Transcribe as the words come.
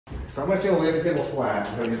So I'm actually going to lay the table flat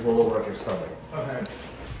and then you just roll over on your stomach. Okay.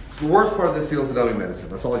 So the worst part of this deal is the numbing medicine.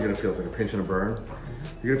 That's all you're going to feel is like a pinch and a burn.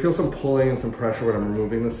 You're going to feel some pulling and some pressure when I'm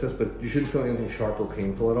removing the cyst, but you shouldn't feel anything sharp or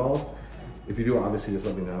painful at all. If you do, obviously just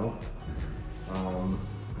let me know.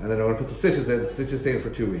 And then I'm going to put some stitches in. Stitches stay in for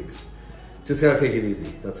 2 weeks. Just got to take it easy,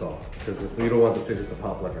 that's all. Because if you don't want the stitches to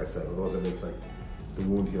pop, like I said, otherwise it makes like the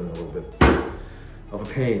wound healing a little bit of a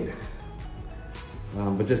pain.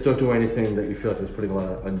 But just don't do anything that you feel like is putting a lot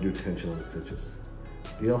of undue tension on the stitches.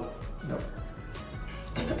 Deal? Nope.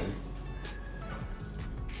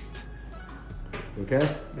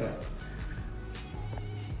 Okay? Yeah.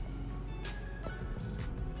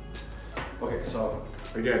 Okay, so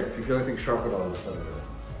again, if you feel anything sharp at all, just let me know.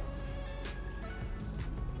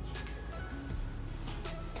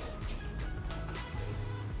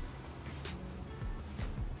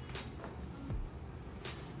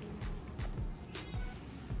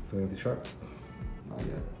 Feel anything sharp? Not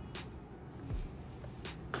yet.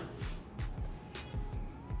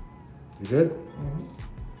 You good? Mm-hmm.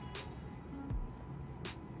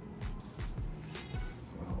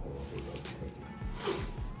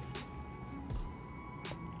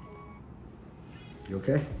 You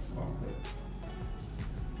okay? Okay.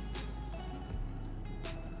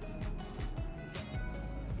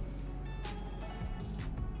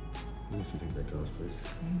 You should take that jaws, please.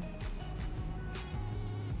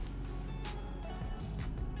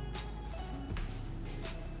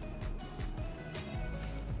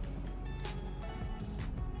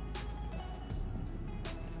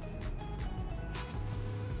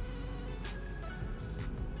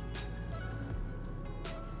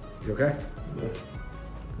 You okay? Yeah.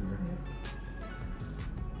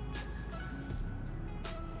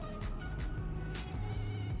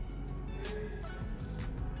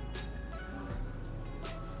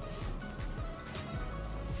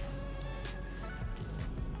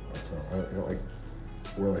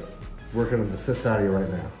 We're like working the cyst out of you right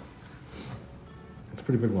now. It's a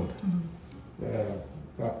pretty big one. Yeah.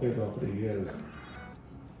 Got big over the years.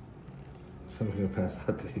 Someone's gonna pass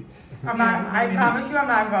out to you. I'm not, I promise you I'm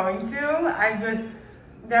not going to. I'm just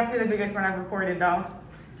definitely the biggest one I've recorded though.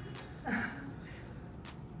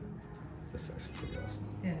 This is actually pretty awesome.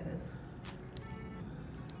 Yeah, it is.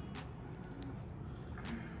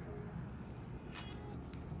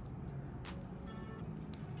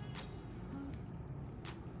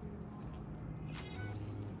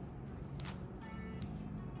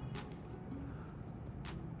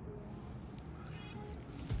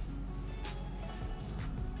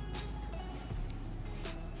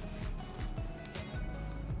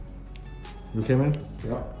 You okay, man?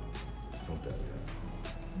 Yeah. Don't that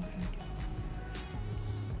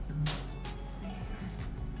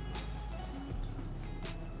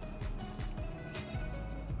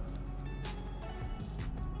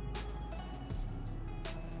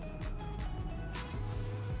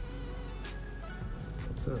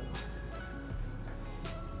That's it.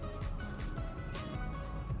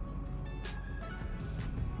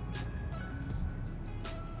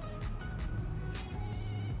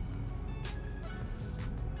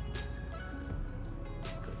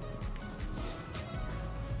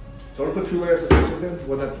 So I'm gonna put 2 layers of stitches in.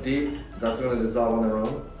 One that's deep, that's gonna dissolve on their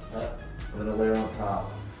own. Yeah. And then a layer on top,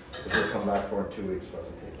 which we'll come back for in 2 weeks for us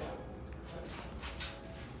to take out.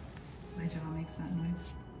 My jaw makes that noise.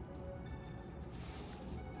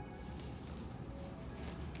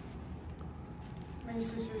 My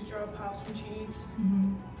sister's jaw pops when she eats.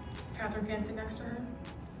 Catherine can't sit next to her.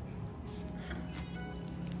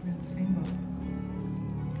 We're in the same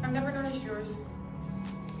boat. I've never noticed yours.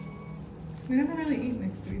 We never really eat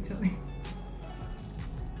next to each other.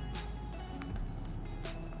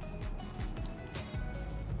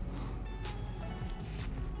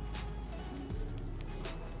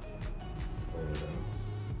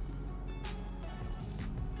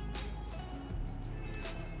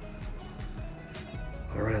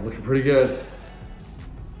 All right, looking pretty good.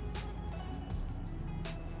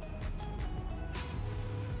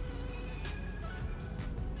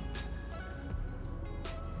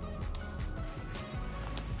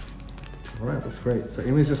 All right, looks great. So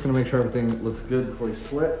Amy's just gonna make sure everything looks good before you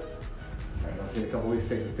split. All right, I'll see you in a couple weeks,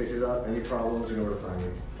 take the stitches out. Any problems, you know where to find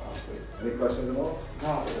me. Any questions at all?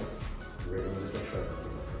 No. Great, let me just make sure everything's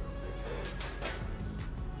okay.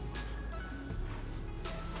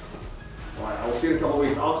 All right, I'll see you in a couple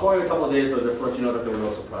weeks. I'll call you in a couple of days though, just to let you know that there were no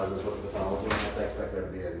surprises with the pathology. You don't have to expect there to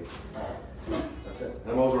be any. That's it.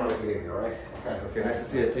 And I'm always around if you need me, all right? Okay. Okay, nice to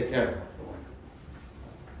see you. Take care.